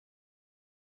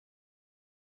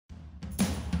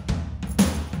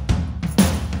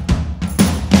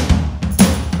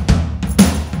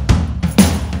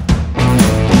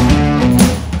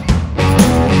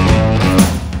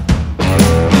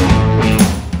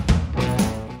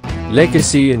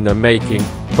Legacy in the making,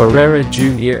 Barrera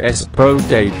Jr.'s pro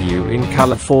debut in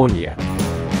California.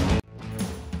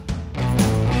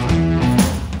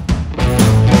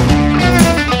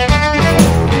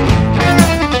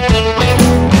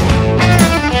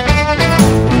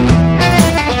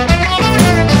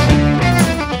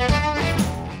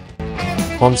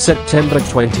 On September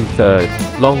 23,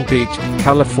 Long Beach,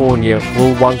 California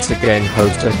will once again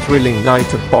host a thrilling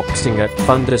night of boxing at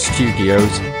Thunder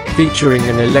Studios, featuring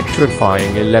an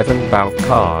electrifying 11-bout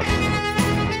card.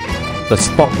 The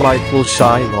spotlight will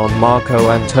shine on Marco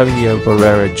Antonio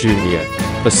Barrera Jr.,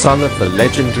 the son of the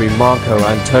legendary Marco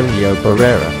Antonio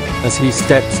Barrera, as he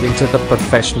steps into the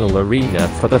professional arena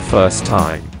for the first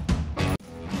time.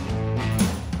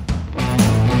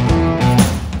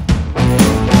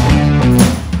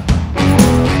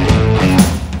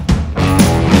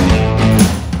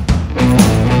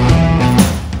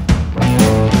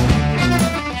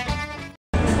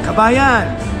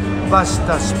 Kabayan,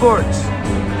 Basta Sports,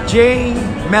 J.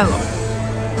 Mello.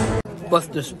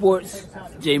 Buster Sports,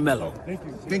 J. Mello.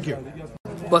 Thank you.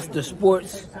 Buster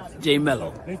Sports, J.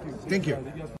 Mello. Thank you.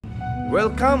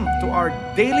 Welcome to our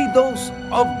daily dose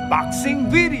of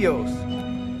boxing videos.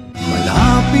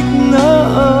 Malapit na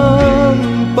ang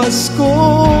Pasko,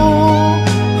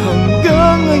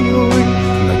 hanggang ngayon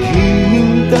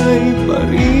naghihintay pa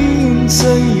rin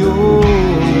sa'yo.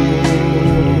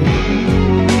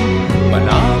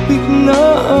 Malapit na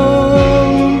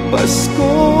ang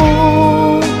Pasko,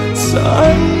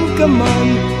 saan ka man,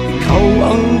 ikaw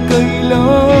ang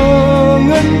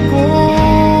kailangan ko.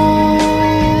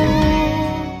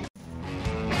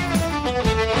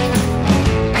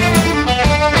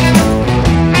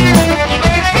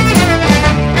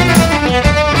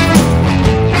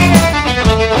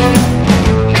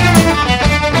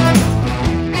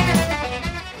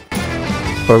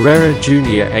 Barrera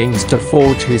Jr. aims to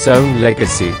forge his own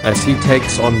legacy as he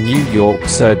takes on New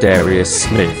York's Sirdarious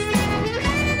Smith.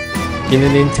 In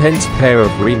an intense pair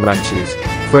of rematches,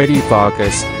 Fredy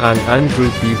Vargas and Andrew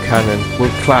Buchanan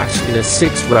will clash in a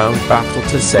 6-round battle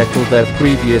to settle their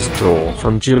previous draw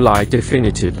from July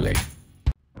definitively.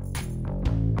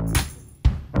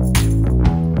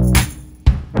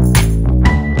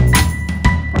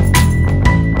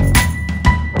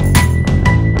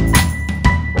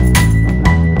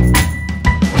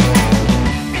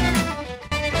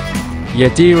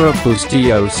 Yadira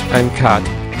Bustillos and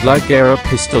Guera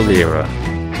Pistolera.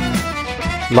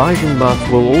 Lidenmuth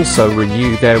will also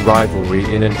renew their rivalry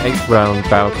in an 8-round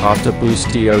bout after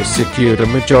Bustillos secured a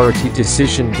majority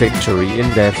decision victory in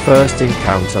their first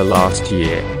encounter last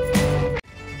year.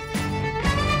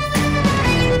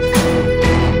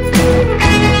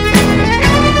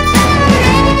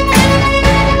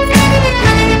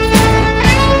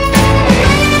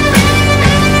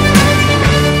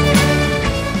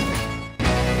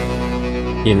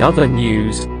 In other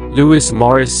news, Lewis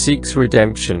Morris seeks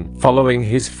redemption following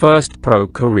his first pro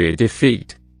career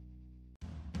defeat.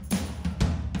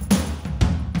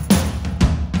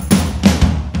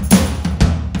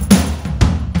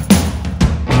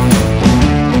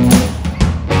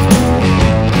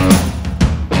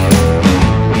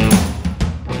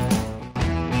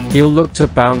 He'll look to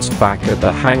bounce back at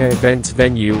the Hangar Events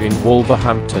venue in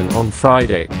Wolverhampton on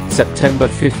Friday, September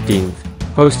 15th.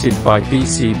 Hosted by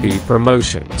BCB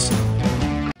Promotions.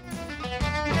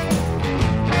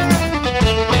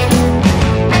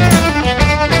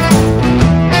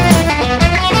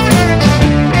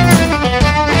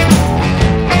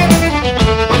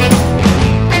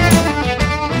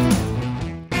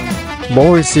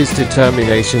 Morris's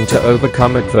determination to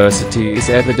overcome adversity is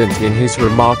evident in his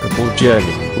remarkable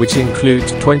journey, which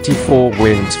includes 24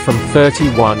 wins from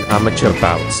 31 amateur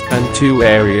bouts and 2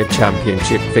 area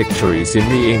championship victories in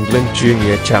the England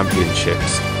Junior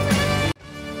Championships.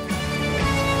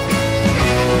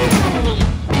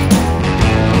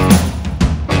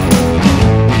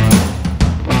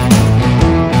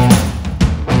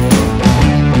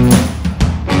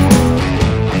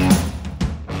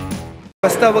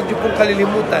 Basta wag niyo pong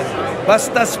kalilimutan,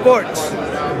 Basta Sports,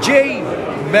 J.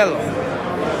 Mello.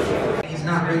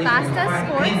 Basta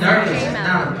Sports, J.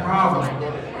 Mello.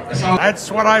 That's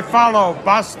what I follow,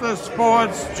 Basta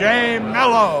Sports, J.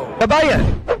 Mello.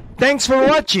 Kabayan, thanks for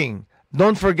watching.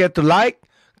 Don't forget to like,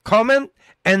 comment,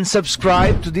 and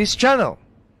subscribe to this channel.